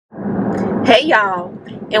Hey y'all,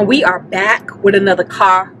 and we are back with another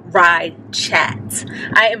car ride chat.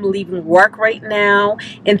 I am leaving work right now,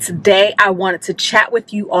 and today I wanted to chat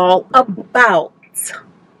with you all about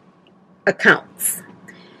accounts.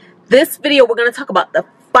 This video, we're going to talk about the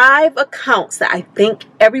 5 accounts that I think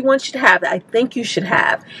everyone should have, that I think you should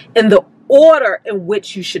have, in the order in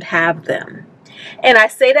which you should have them. And I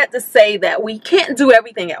say that to say that we can't do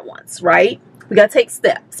everything at once, right? We got to take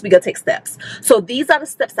steps. So these are the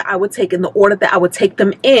steps that I would take in the order that I would take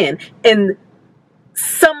them in, and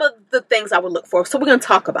some of the things I would look for. So we're going to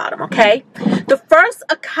talk about them, okay? The first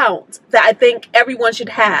account that I think everyone should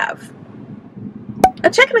have, a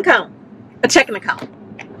checking account. A checking account.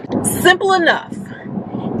 Simple enough.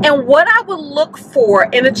 And what I would look for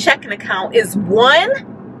in a checking account is,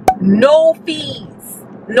 1, no fees.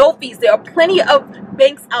 No fees. There are plenty of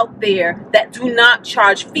banks out there that do not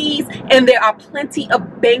charge fees, and there are plenty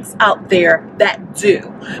of banks out there that do.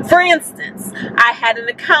 For instance, I had an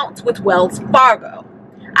account with Wells Fargo.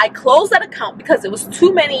 I closed that account because it was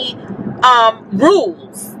too many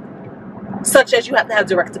rules, such as you have to have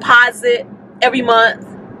direct deposit every month,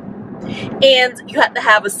 and you have to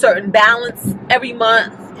have a certain balance every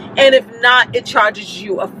month, and if not, it charges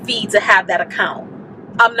you a fee to have that account.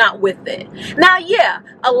 I'm not with it. Now, yeah,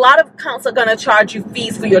 a lot of accounts are going to charge you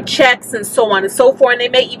fees for your checks and so on and so forth, and they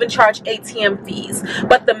may even charge ATM fees.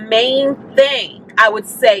 But the main thing I would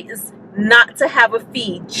say is not to have a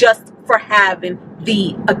fee just for having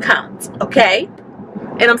the account, okay?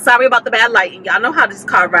 And I'm sorry about the bad lighting. Y'all know how these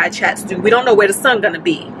car ride chats do. We don't know where the sun going to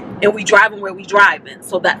be, and we driving where we driving,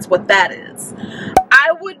 so that's what that is. I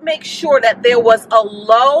would make sure that there was a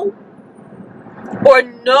low or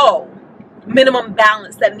no minimum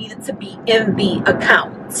balance that needed to be in the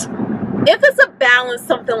account. If it's a balance,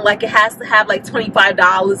 something like it has to have like $25,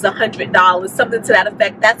 $100, something to that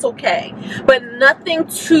effect, that's okay. But nothing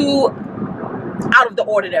too out of the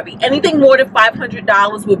ordinary. Anything more than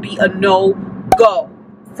 $500 would be a no-go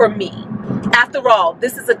for me. After all,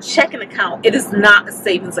 this is a checking account. It is not a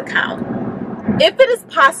savings account. If it is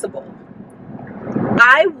possible,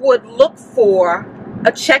 I would look for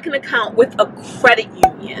a checking account with a credit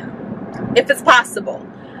union. If it's possible.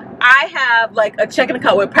 I have like a checking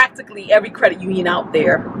account with practically every credit union out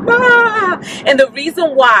there. And the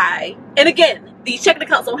reason why, and again, these checking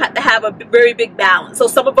accounts don't have to have a very big balance. So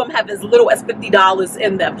some of them have as little as $50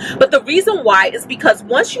 in them. But the reason why is because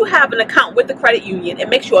once you have an account with the credit union, it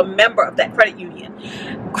makes you a member of that credit union.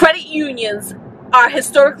 Credit unions are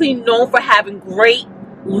historically known for having great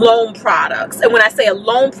loan products. And when I say a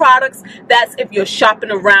loan products, that's if you're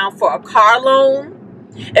shopping around for a car loan,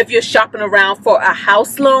 if you're shopping around for a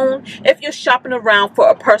house loan, if you're shopping around for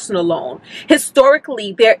a personal loan.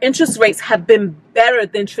 Historically, their interest rates have been better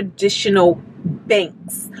than traditional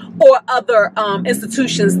banks or other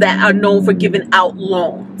institutions that are known for giving out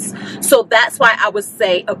loans. So that's why I would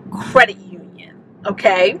say a credit union,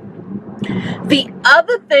 okay? The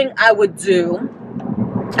other thing I would do,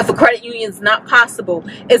 if a credit union is not possible,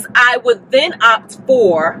 is I would then opt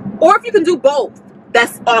for, or if you can do both,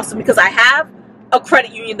 that's awesome, because I have a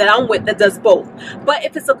credit union that I'm with that does both. But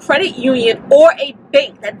if it's a credit union or a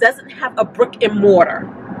bank that doesn't have a brick and mortar,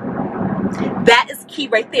 that is key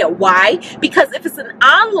right there. Why? Because if it's an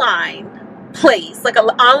online place, like an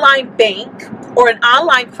online bank or an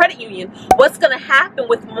online credit union, what's going to happen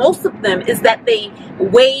with most of them is that they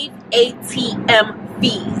waive ATM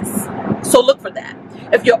fees. So look for that.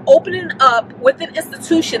 If you're opening up with an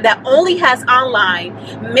institution that only has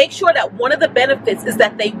online, make sure that one of the benefits is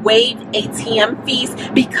that they waive ATM fees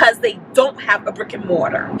because they don't have a brick and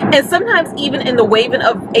mortar. And sometimes even in the waiving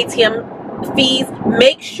of ATM fees,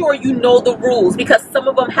 make sure you know the rules, because some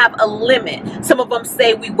of them have a limit. Some of them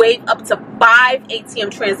say we waive up to 5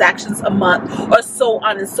 ATM transactions a month, or so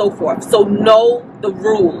on and so forth. So know the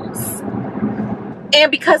rules. And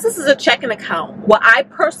because this is a checking account, what I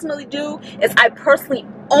personally do is I personally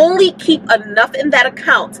only keep enough in that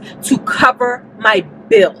account to cover my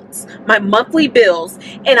bills, my monthly bills,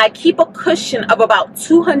 and I keep a cushion of about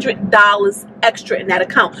 $200 extra in that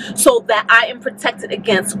account so that I am protected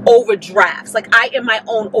against overdrafts. Like, I am my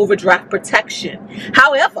own overdraft protection.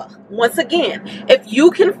 However, once again, if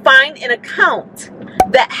you can find an account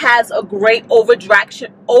that has a great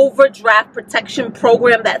overdraft protection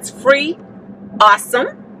program that's free, awesome.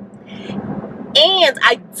 And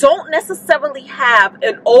I don't necessarily have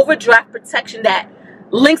an overdraft protection that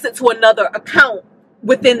links it to another account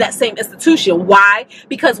within that same institution. Why?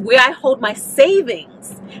 Because where I hold my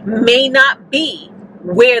savings may not be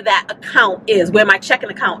where that account is, where my checking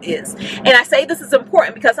account is. And I say this is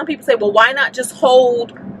important because some people say, well, why not just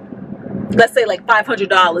hold let's say like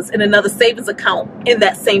 $500 in another savings account in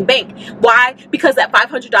that same bank. Why? Because that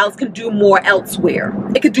 $500 can do more elsewhere.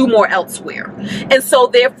 It could do more elsewhere. And so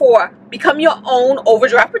therefore, become your own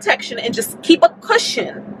overdraft protection and just keep a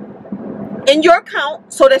cushion in your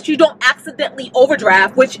account so that you don't accidentally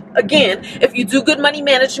overdraft, which again, if you do good money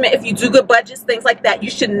management, if you do good budgets, things like that, you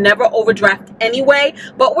should never overdraft anyway.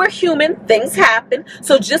 But we're human, things happen.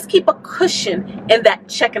 So just keep a cushion in that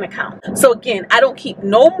checking account. So again, I don't keep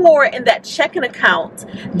no more in that checking account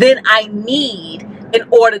than I need in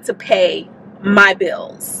order to pay my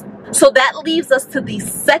bills. So that leaves us to the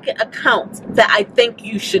second account that I think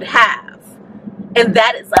you should have. And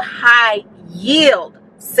that is a high yield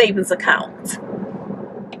savings account.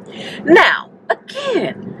 Now,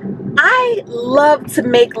 again, I love to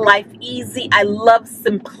make life easy. I love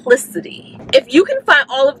simplicity. If you can find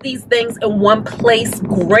all of these things in one place,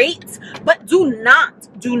 great. But do not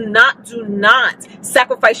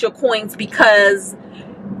sacrifice your coins because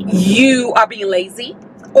you are being lazy,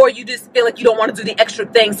 or you just feel like you don't want to do the extra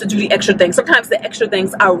things to do the extra things. Sometimes the extra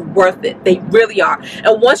things are worth it. They really are.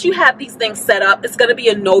 And once you have these things set up, it's going to be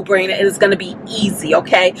a no-brainer and it's going to be easy,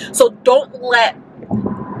 okay? So don't let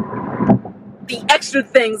the extra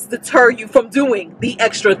things deter you from doing the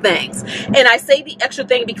extra things. And I say the extra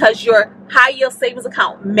thing because your high yield savings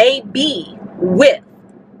account may be with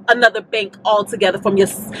another bank altogether from your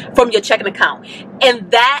checking account. And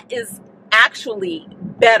that is actually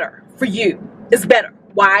better for you. It's better.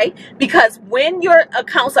 Why? Because when your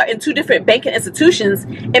accounts are in two different banking institutions,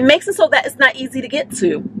 it makes it so that it's not easy to get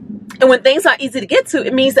to. And when things aren't easy to get to,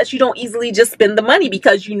 it means that you don't easily just spend the money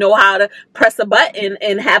because you know how to press a button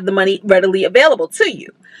and have the money readily available to you.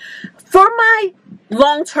 For my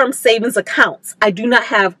long-term savings accounts, I do not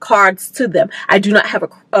have cards to them. I do not have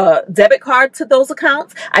a debit card to those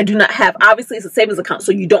accounts. I do not have, obviously it's a savings account,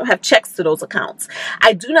 so you don't have checks to those accounts.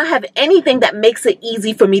 I do not have anything that makes it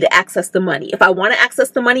easy for me to access the money. If I want to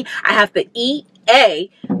access the money, I have to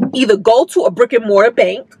either go to a brick and mortar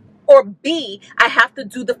bank, or B, I have to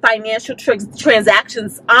do the financial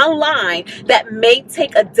transactions online that may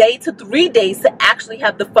take a day to 3 days to actually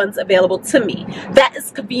have the funds available to me. That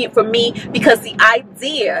is convenient for me because the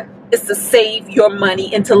idea is to save your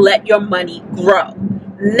money and to let your money grow.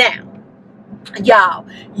 Now, y'all,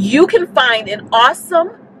 you can find an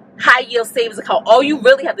awesome high yield savings account. All you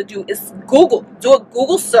really have to do is do a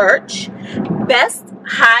Google search, best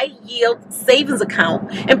high yield savings account,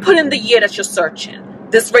 and put in the year that you're searching.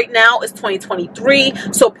 This right now is 2023,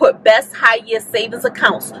 so put best high yield savings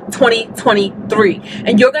accounts 2023.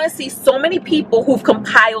 And you're going to see so many people who've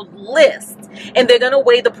compiled lists, and they're going to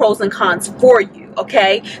weigh the pros and cons for you,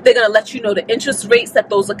 okay? They're going to let you know the interest rates that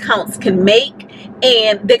those accounts can make,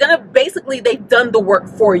 and they're going to basically, they've done the work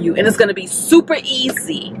for you, and it's going to be super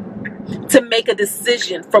easy to make a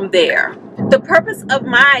decision from there. The purpose of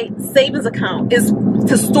my savings account is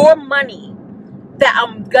to store money that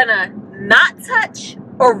I'm going to not touch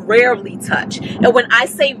or rarely touch. And when I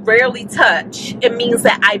say rarely touch, it means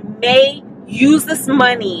that I may use this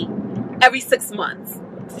money every 6 months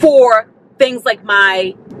for things like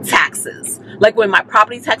my taxes. Like when my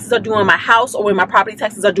property taxes are due on my house, or when my property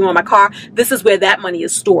taxes are due on my car, this is where that money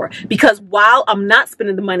is stored. Because while I'm not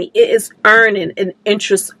spending the money, it is earning an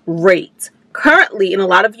interest rate. Currently, and a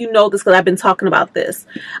lot of you know this because I've been talking about this,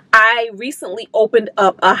 I recently opened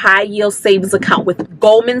up a high yield savings account with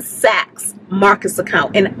Goldman Sachs Marcus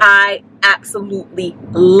account, and I absolutely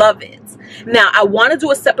love it. Now, I want to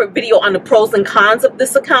do a separate video on the pros and cons of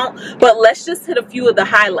this account, but let's just hit a few of the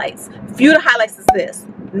highlights. A few of the highlights is this: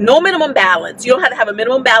 no minimum balance. You don't have to have a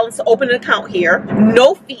minimum balance to open an account here.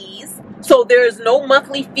 No fees. So there's no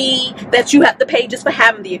monthly fee that you have to pay just for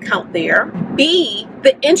having the account there. B,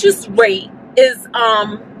 the interest rate is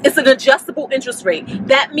it's an adjustable interest rate.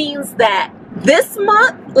 That means that this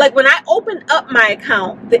month, like when I opened up my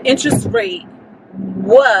account, the interest rate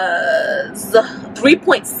was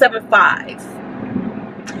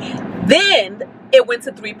 3.75. Then it went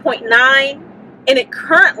to 3.9, and it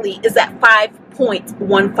currently is at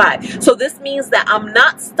 5.15. So this means that I'm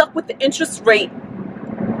not stuck with the interest rate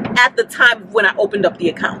at the time when I opened up the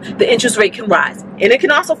account. The interest rate can rise, and it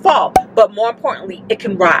can also fall, but more importantly, it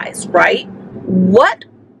can rise, right? What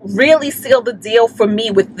really sealed the deal for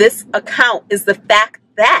me with this account is the fact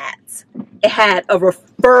that it had a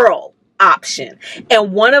referral option.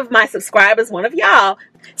 And one of my subscribers, one of y'all,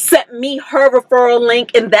 sent me her referral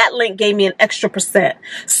link, and that link gave me an extra %.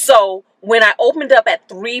 So when I opened up at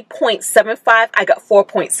 3.75, I got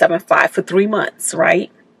 4.75 for 3 months, right?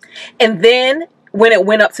 And then when it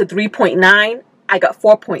went up to 3.9, I got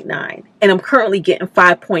 4.9, and I'm currently getting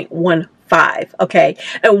 5.15. Okay,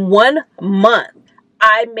 in 1 month,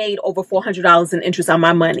 I made over $400 in interest on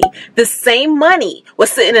my money. The same money was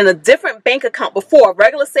sitting in a different bank account before, a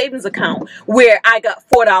regular savings account, where I got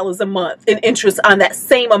 $4 a month in interest on that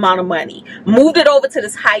same amount of money. Moved it over to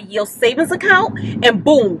this high yield savings account, and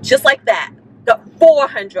boom, just like that, got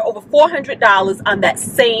over $400 on that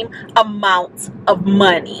same amount of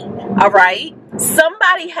money. All right.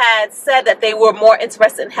 Somebody had said that they were more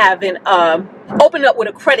interested in having open up with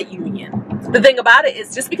a credit union. The thing about it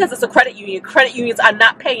is, just because it's a credit unions are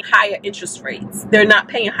not paying higher interest rates. They're not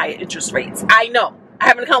paying higher interest rates. I know. I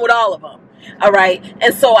have an account with all of them. All right.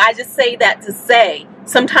 And so I just say that to say,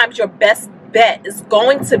 sometimes your best bet is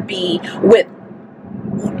going to be with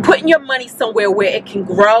putting your money somewhere where it can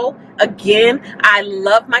grow. Again, I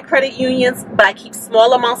love my credit unions, but I keep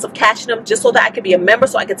small amounts of cash in them just so that I can be a member,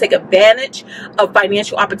 so I can take advantage of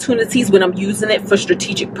financial opportunities when I'm using it for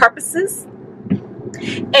strategic purposes.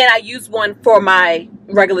 And I use one for my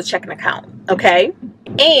regular checking account. Okay.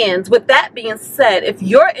 And with that being said, if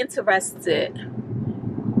you're interested,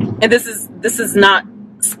 and this is not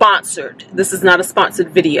sponsored, this is not a sponsored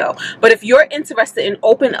video, but if you're interested in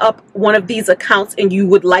open up one of these accounts and you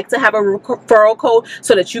would like to have a referral code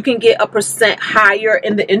so that you can get a % higher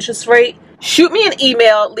in the interest rate, shoot me an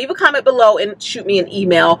email, leave a comment below and shoot me an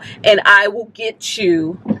email, and I will get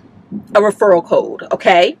you a referral code.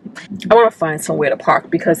 Okay. I want to find somewhere to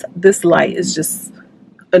park because this light is just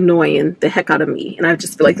annoying the heck out of me, and I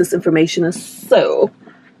just feel like this information is so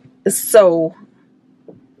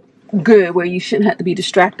good where you shouldn't have to be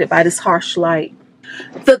distracted by this harsh light.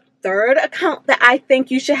 The third account that I think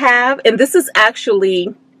you should have, and this can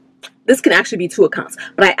actually be 2 accounts,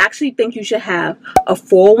 but I actually think you should have a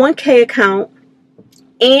 401k account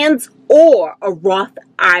and or a Roth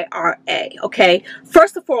IRA. Okay.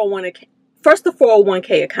 First the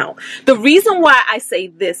 401k account. The reason why I say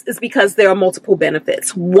this is because there are multiple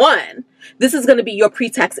benefits. One, this is going to be your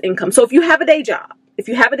pre-tax income. So if you have a day job,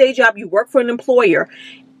 you work for an employer,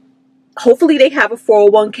 hopefully they have a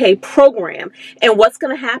 401k program. And what's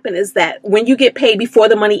going to happen is that when you get paid, before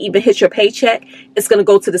the money even hits your paycheck, it's going to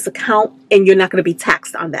go to this account and you're not going to be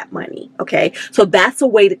taxed on that money. Okay. So that's a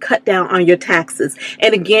way to cut down on your taxes.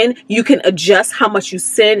 And again, you can adjust how much you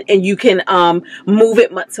send, and you can move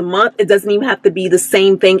it month to month. It doesn't even have to be the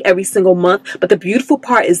same thing every single month. But the beautiful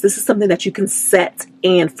part is this is something that you can set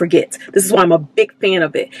and forget. This is why I'm a big fan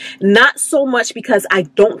of it. Not so much because I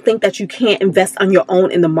don't think that you can't invest on your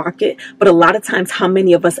own in the market, but a lot of times, how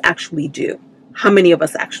many of us actually do?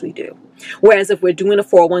 Whereas if we're doing a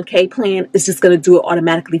 401k plan, it's just going to do it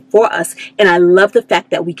automatically for us. And I love the fact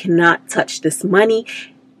that we cannot touch this money.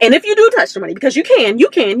 And if you do touch the money, because you can.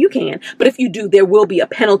 But if you do, there will be a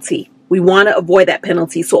penalty. We want to avoid that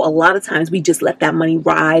penalty. So a lot of times we just let that money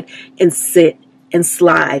ride and sit and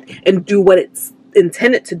slide and do what it's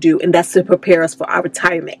intended to do, and that's to prepare us for our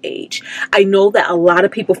retirement age. I know that a lot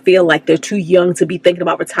of people feel like they're too young to be thinking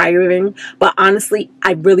about retiring, but honestly,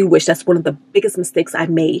 I really wish that's one of the biggest mistakes I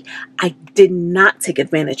made. I did not take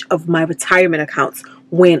advantage of my retirement accounts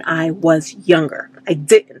when I was younger. I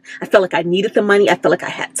didn't. I felt like I needed the money. I felt like I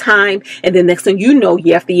had time. And then next thing you know,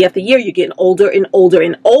 year after year after year, you're getting older and older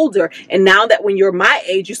and older. And now that when you're my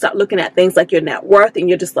age, you start looking at things like your net worth and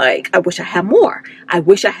you're just like, I wish I had more. I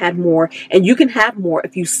wish I had more. And you can have more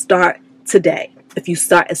if you start today, if you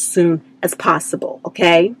start as soon as possible.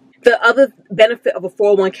 Okay. The other benefit of a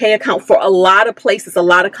 401k account for a lot of places, a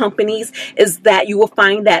lot of companies, is that you will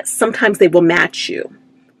find that sometimes they will match you.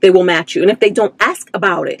 And if they don't, ask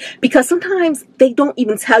about it, because sometimes they don't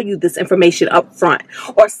even tell you this information up front,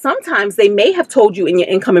 or sometimes they may have told you in your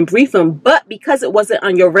income and briefing, but because it wasn't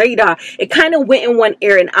on your radar, it kind of went in one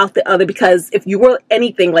ear and out the other. Because if you were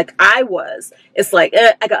anything like I was, it's like,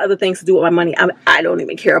 I got other things to do with my money. I don't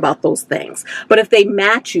even care about those things. But if they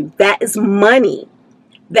match you, that is money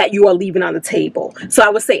that you are leaving on the table. So I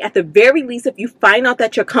would say at the very least, if you find out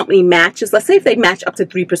that your company matches, let's say if they match up to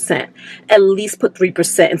 3%, at least put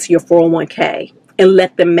 3% into your 401k and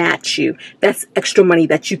let them match you. That's extra money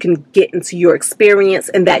that you can get into your experience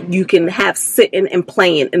and that you can have sitting and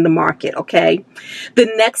playing in the market. Okay. The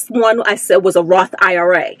next one I said was a Roth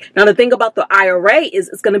IRA. Now the thing about the IRA is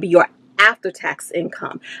it's going to be your after-tax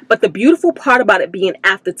income. But the beautiful part about it being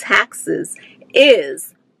after taxes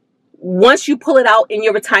is once you pull it out in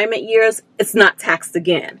your retirement years, it's not taxed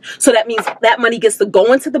again. So that means that money gets to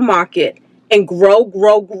go into the market and grow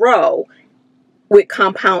with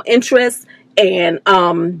compound interest and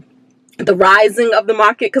the rising of the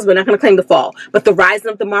market, because we're not going to claim the fall, but the rising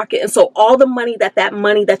of the market. And so all the money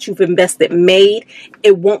that you've invested made,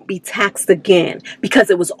 it won't be taxed again because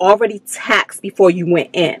it was already taxed before you went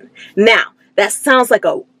in. Now, that sounds like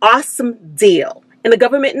an awesome deal. And the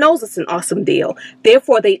government knows it's an awesome deal.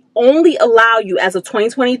 Therefore, they only allow you, as of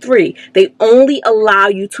 2023, they only allow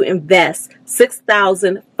you to invest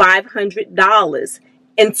 $6,500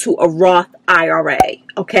 into a Roth IRA,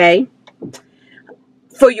 okay?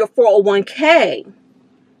 For your 401k,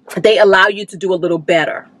 they allow you to do a little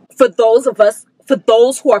better. For those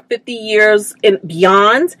who are 50 years and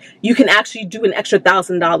beyond, you can actually do an extra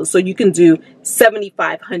 $1,000. So you can do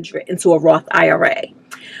 $7,500 into a Roth IRA.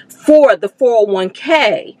 For the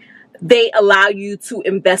 401k, they allow you to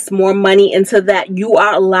invest more money into that. You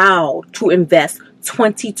are allowed to invest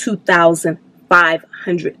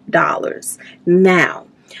 $22,500. Now,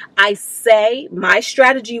 I say my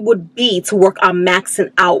strategy would be to work on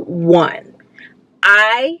maxing out one.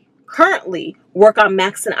 I currently work on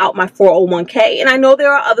maxing out my 401k, and I know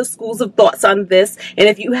there are other schools of thoughts on this, and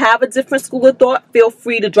if you have a different school of thought, feel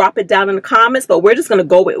free to drop it down in the comments, but we're just going to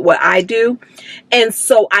go with what I do. And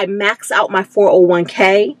so I max out my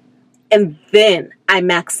 401k, and then I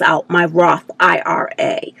max out my Roth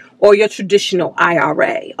IRA or your traditional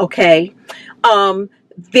IRA, okay?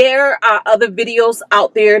 There are other videos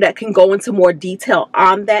out there that can go into more detail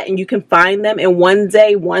on that, and you can find them. And one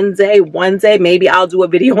day, maybe I'll do a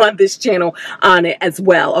video on this channel on it as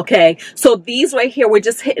well, okay? So these right here, we're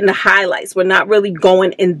just hitting the highlights. We're not really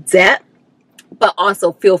going in depth, but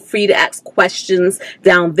also feel free to ask questions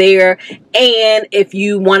down there. And if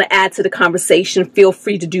you want to add to the conversation, feel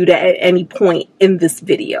free to do that at any point in this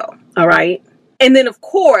video, all right? And then, of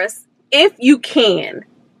course, if you can,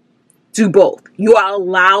 do both. You are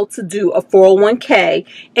allowed to do a 401k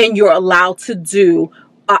and you're allowed to do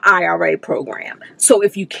an IRA program. So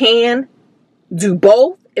if you can, do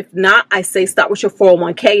both. If not, I say start with your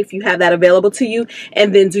 401k if you have that available to you,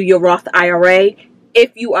 and then do your Roth IRA.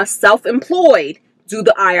 If you are self-employed, do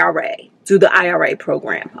the IRA. Do the IRA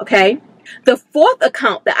program, okay? The fourth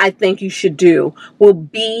account that I think you should do will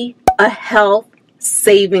be a health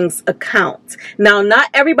savings account. Now, not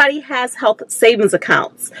everybody has health savings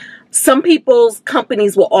accounts. Some people's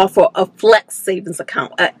companies will offer a flex savings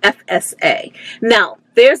account, a FSA. Now,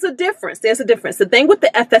 there's a difference. There's a difference. The thing with the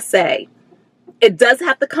FSA, it does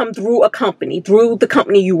have to come through a company, through the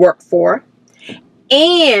company you work for,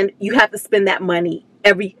 and you have to spend that money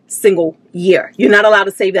every single year. You're not allowed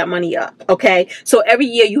to save that money up, okay? So every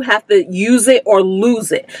year you have to use it or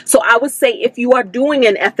lose it. So I would say if you are doing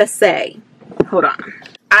an FSA, hold on.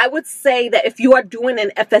 I would say that if you are doing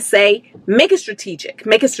an FSA, make it strategic.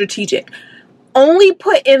 Make it strategic. Only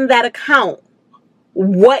put in that account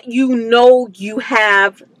what you know you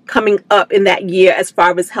have coming up in that year as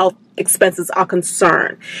far as health expenses are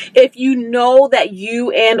concerned. If you know that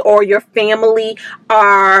you and or your family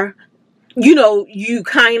are, you know, you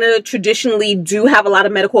kind of traditionally do have a lot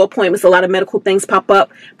of medical appointments, a lot of medical things pop up,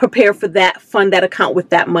 prepare for that, fund that account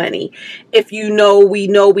with that money. If you know we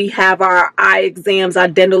have our eye exams, our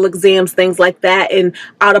dental exams, things like that, and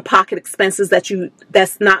out-of-pocket expenses that's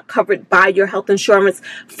not covered by your health insurance,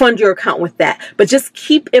 fund your account with that. But just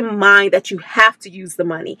keep in mind that you have to use the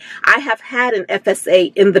money. I have had an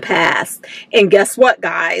FSA in the past, and guess what,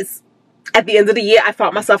 guys? At the end of the year, I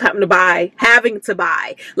found myself having to buy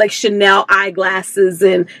like Chanel eyeglasses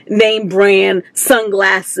and name brand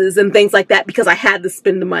sunglasses and things like that because I had to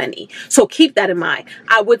spend the money. So keep that in mind.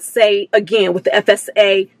 I would say, again, with the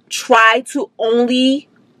FSA, try to only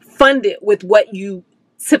fund it with what you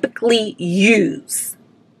typically use.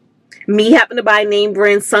 Me having to buy name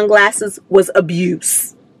brand sunglasses was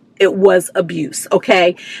abuse. It was abuse,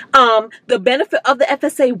 okay? The benefit of the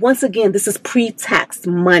FSA, once again, this is pre-tax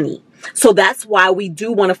money. So that's why we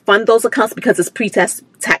do want to fund those accounts, because it's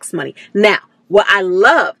pre-tax money. Now, what I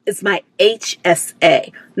love is my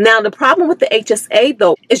HSA. Now, the problem with the HSA,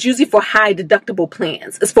 though, is usually for high deductible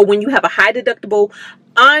plans. It's for when you have a high deductible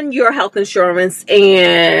on your health insurance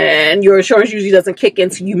and your insurance usually doesn't kick in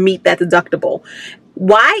until you meet that deductible.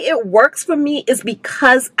 Why it works for me is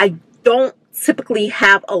because I don't typically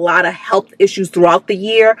have a lot of health issues throughout the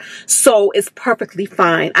year, so it's perfectly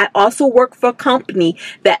fine. I also work for a company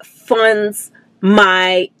that funds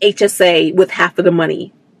my HSA with half of the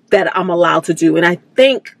money that I'm allowed to do, and I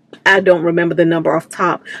think, I don't remember the number off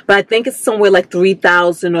top, but I think it's somewhere like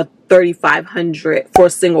 $3,000 or $3,500 for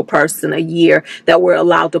a single person a year that we're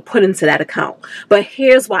allowed to put into that account. But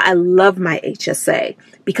here's why I love my HSA,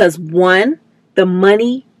 because one, the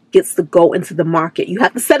money gets to go into the market. You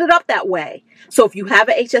have to set it up that way. So if you have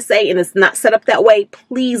an HSA and it's not set up that way,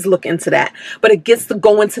 please look into that. But it gets to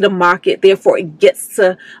go into the market. Therefore, it gets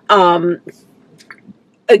to,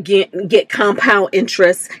 again, get compound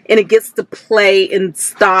interest, and it gets to play in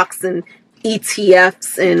stocks and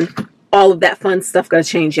ETFs and all of that fun stuff. Gonna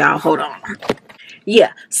change, y'all. Hold on.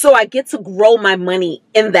 Yeah, so I get to grow my money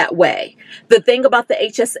in that way. The thing about the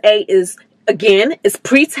HSA is, again, it's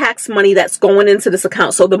pre-tax money that's going into this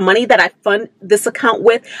account. So the money that I fund this account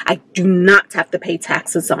with, I do not have to pay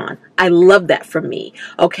taxes on. I love that for me,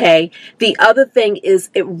 okay? The other thing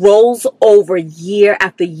is it rolls over year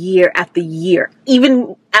after year after year.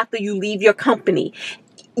 Even after you leave your company,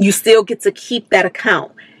 you still get to keep that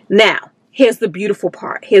account. Now, here's the beautiful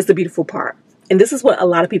part. Here's the beautiful part. And this is what a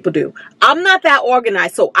lot of people do. I'm not that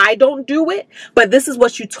organized, so I don't do it, but this is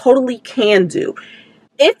what you totally can do.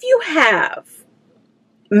 If you have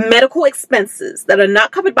medical expenses that are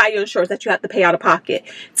not covered by your insurance that you have to pay out of pocket,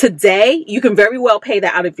 today you can very well pay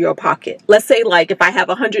that out of your pocket. Let's say, like, if I have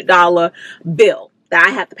a $100 bill that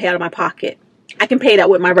I have to pay out of my pocket, I can pay that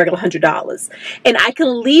with my regular $100. And I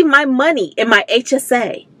can leave my money in my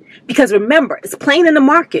HSA. Because remember, it's playing in the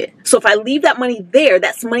market. So if I leave that money there,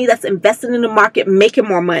 that's money that's invested in the market, making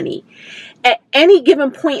more money. At any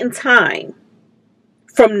given point in time,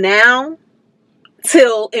 from now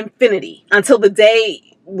till infinity, until the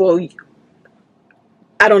day, well,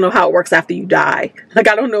 I don't know how it works after you die. Like,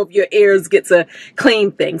 I don't know if your heirs get to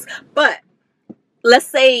claim things. But let's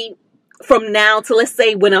say from now to, let's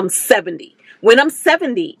say, when I'm 70. When I'm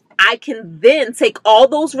 70, I can then take all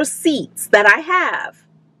those receipts that I have.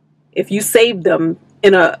 If you save them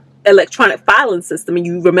in a electronic filing system and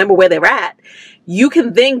you remember where they're at, you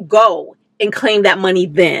can then go and claim that money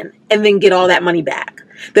then and then get all that money back.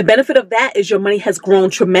 The benefit of that is your money has grown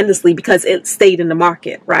tremendously because it stayed in the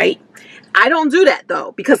market, right? I don't do that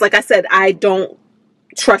though, because like I said, I don't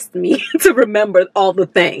trust me to remember all the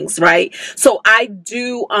things, right? So I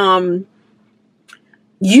do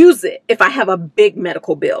use it if I have a big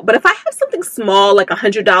medical bill. But if I have something small, like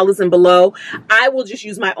 $100 and below, I will just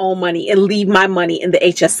use my own money and leave my money in the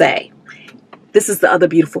HSA. This is the other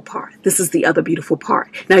beautiful part. This is the other beautiful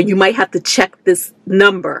part. Now, you might have to check this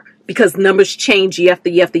number because numbers change year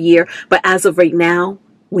after year after year. But as of right now,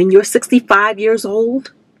 when you're 65 years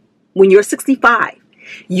old, when you're 65,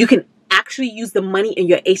 you can actually use the money in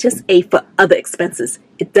your HSA for other expenses.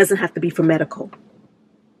 It doesn't have to be for medical.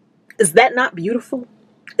 Is that not beautiful?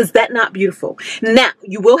 Is that not beautiful? Now,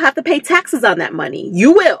 you will have to pay taxes on that money.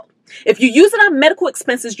 You will. If you use it on medical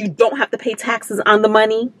expenses, you don't have to pay taxes on the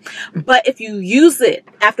money. But if you use it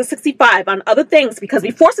after 65 on other things, because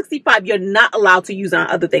before 65, you're not allowed to use it on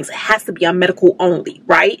other things. It has to be on medical only,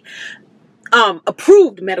 right?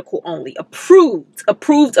 Approved medical only. Approved.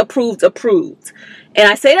 And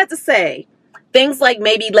I say that to say, things like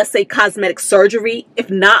maybe, let's say, cosmetic surgery, if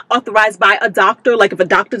not authorized by a doctor, like if a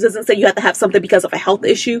doctor doesn't say you have to have something because of a health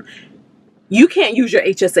issue, you can't use your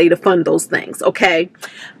HSA to fund those things, okay?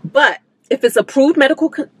 But if it's approved medical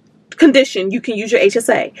condition, you can use your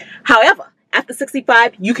HSA. However, after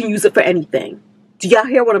 65, you can use it for anything. Do y'all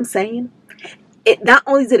hear what I'm saying? It not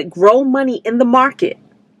only did it grow money in the market,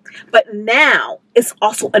 but now it's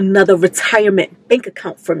also another retirement bank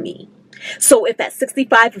account for me. So if at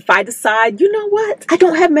 65, if I decide, you know what, I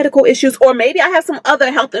don't have medical issues, or maybe I have some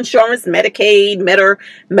other health insurance, Medicaid,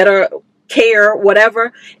 Medicare,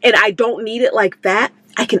 whatever, and I don't need it like that,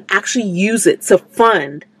 I can actually use it to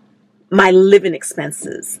fund my living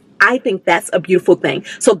expenses. I think that's a beautiful thing.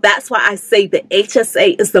 So that's why I say the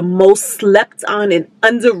HSA is the most slept on and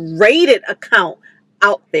underrated account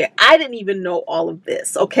out there. I didn't even know all of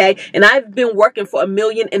this, okay? And I've been working for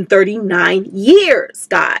 1,039 years,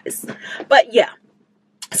 guys. But yeah,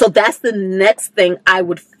 so that's the next thing I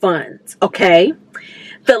would fund, okay?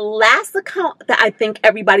 The last account that I think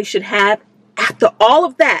everybody should have after all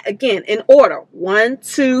of that, again, in order, 1,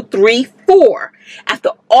 2, 3, 4. After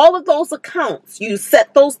all of those accounts, you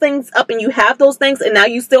set those things up and you have those things, and now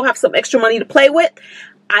you still have some extra money to play with,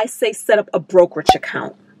 I say set up a brokerage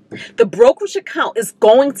account. The brokerage account is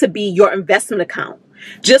going to be your investment account.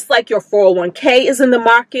 Just like your 401k is in the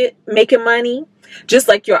market making money, just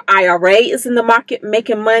like your IRA is in the market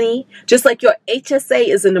making money, just like your HSA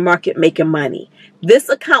is in the market making money. This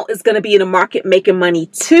account is going to be in the market making money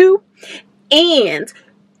too. And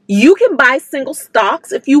you can buy single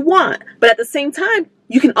stocks if you want, but at the same time,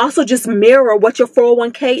 you can also just mirror what your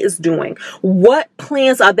 401k is doing. What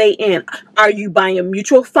plans are they in? Are you buying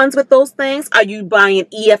mutual funds with those things? Are you buying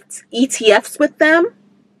ETFs with them?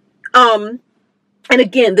 And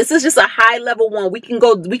again, this is just a high level one. We can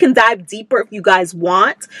dive deeper if you guys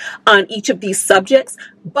want on each of these subjects.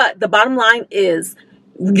 But the bottom line is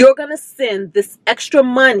you're going to send this extra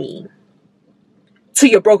money to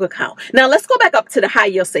your broker account. Now let's go back up to the high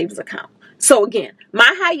yield savings account. So again,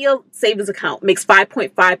 my high yield savings account makes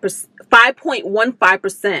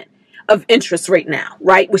 5.15% of interest right now,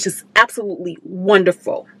 right? Which is absolutely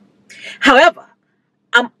wonderful. However,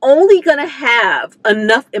 I'm only going to have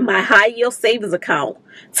enough in my high yield savings account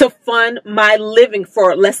to fund my living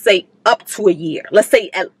for, let's say, up to a year. Let's say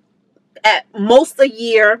at most a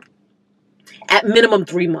year, at minimum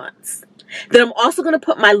 3 months. Then I'm also going to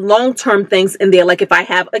put my long-term things in there. Like if I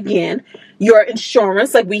have, again, your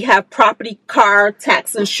insurance, like we have property, car,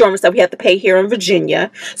 tax insurance that we have to pay here in Virginia.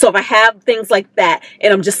 So if I have things like that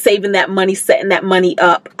and I'm just saving that money, setting that money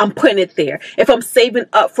up, I'm putting it there. If I'm saving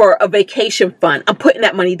up for a vacation fund, I'm putting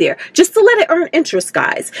that money there just to let it earn interest,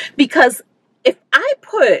 guys. Because if I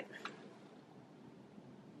put,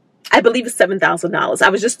 I believe it's $7,000. I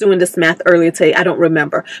was just doing this math earlier today. I don't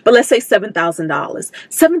remember. But let's say $7,000.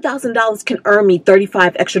 $7,000 can earn me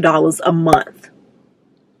 $35 extra a month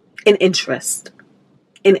in interest.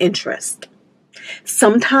 In interest.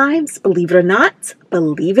 Sometimes, believe it or not,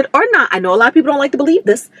 I know a lot of people don't like to believe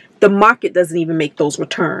this, the market doesn't even make those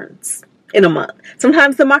returns in a month.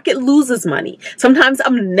 Sometimes the market loses money. Sometimes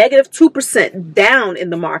I'm negative 2% down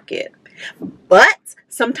in the market. But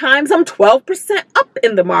sometimes I'm 12% up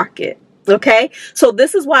in the market. Okay, so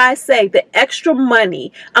this is why I say the extra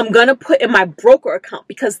money I'm going to put in my broker account,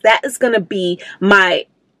 because that is going to be my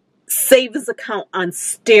savings account on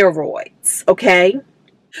steroids. Okay,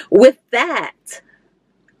 with that,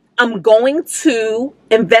 I'm going to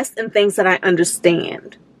invest in things that I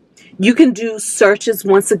understand. You can do searches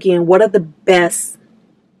once again. What are the best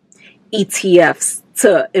ETFs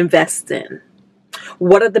to invest in?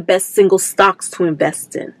 What are the best single stocks to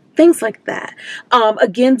invest in? Things like that.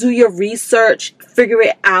 Again, do your research, figure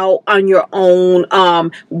it out on your own,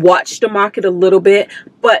 watch the market a little bit.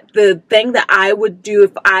 But the thing that I would do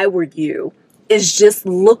if I were you is just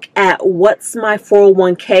look at what's my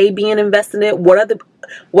 401k being invested in,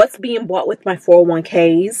 what's being bought with my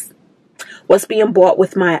 401ks, what's being bought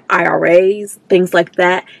with my IRAs, things like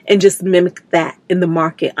that, and just mimic that in the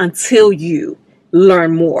market until you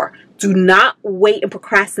learn more. Do not wait and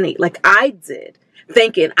procrastinate like I did,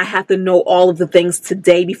 thinking I have to know all of the things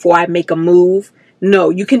today before I make a move. No,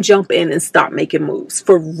 you can jump in and start making moves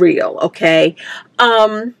for real, okay?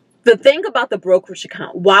 The thing about the brokerage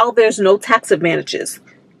account, while there's no tax advantages,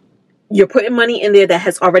 you're putting money in there that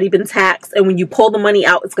has already been taxed, and when you pull the money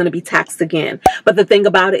out, it's going to be taxed again. But the thing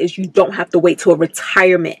about it is you don't have to wait till a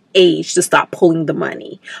retirement age to start pulling the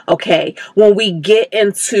money, okay? When we get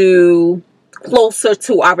into closer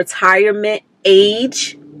to our retirement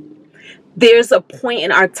age, there's a point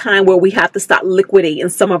in our time where we have to start liquidating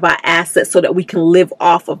some of our assets so that we can live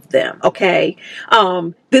off of them, okay?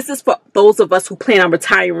 This is for those of us who plan on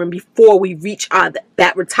retiring before we reach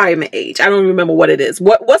that retirement age. I don't remember what it is.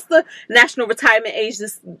 What's the national retirement age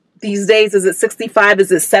these days? Is it 65? Is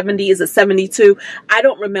it 70? Is it 72? I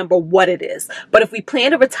don't remember what it is. But if we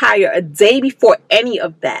plan to retire a day before any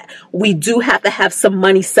of that, we do have to have some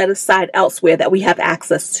money set aside elsewhere that we have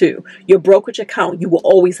access to. Your brokerage account, you will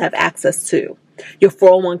always have access to. Your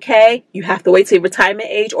 401k, you have to wait till retirement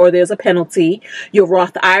age or there's a penalty. Your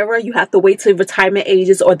Roth IRA, you have to wait till retirement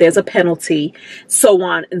ages or there's a penalty, so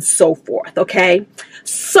on and so forth, okay?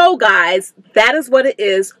 So guys, that is what it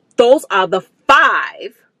is. Those are the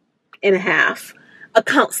 5.5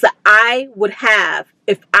 accounts that I would have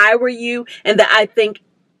if I were you, and that I think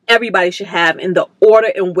everybody should have in the order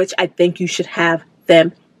in which I think you should have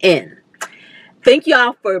them in. Thank you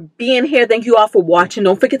all for being here. Thank you all for watching.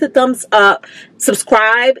 Don't forget to thumbs up,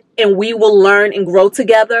 subscribe, and we will learn and grow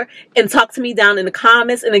together. And talk to me down in the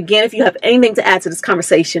comments. And again, if you have anything to add to this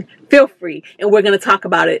conversation, feel free. And we're going to talk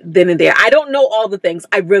about it then and there. I don't know all the things.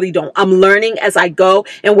 I really don't. I'm learning as I go.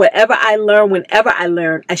 And whatever I learn, whenever I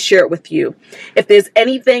learn, I share it with you. If there's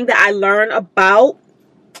anything that I learn about,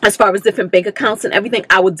 as far as different bank accounts and everything,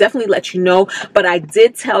 I will definitely let you know. But I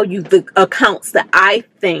did tell you the accounts that I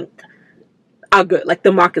think are good, like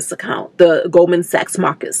the Marcus account, the Goldman Sachs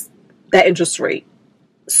Marcus, that interest rate,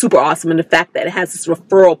 super awesome. And the fact that it has this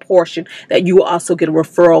referral portion that you will also get a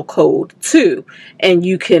referral code too, and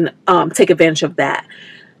you can take advantage of that.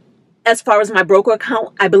 As far as my broker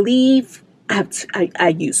account, I believe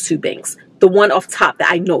I use 2 banks. The one off top that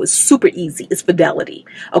I know is super easy is Fidelity.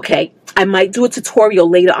 Okay, I might do a tutorial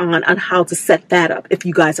later on how to set that up. If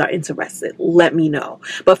you guys are interested, let me know.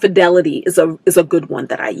 But Fidelity is a good one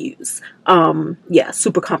that I use. Yeah,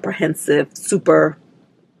 super comprehensive, super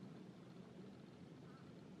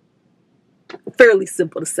fairly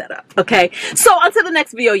simple to set up. Okay, so until the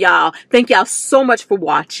next video, y'all. Thank y'all so much for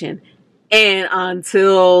watching, and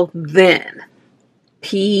until then,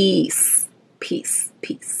 peace, peace,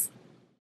 peace.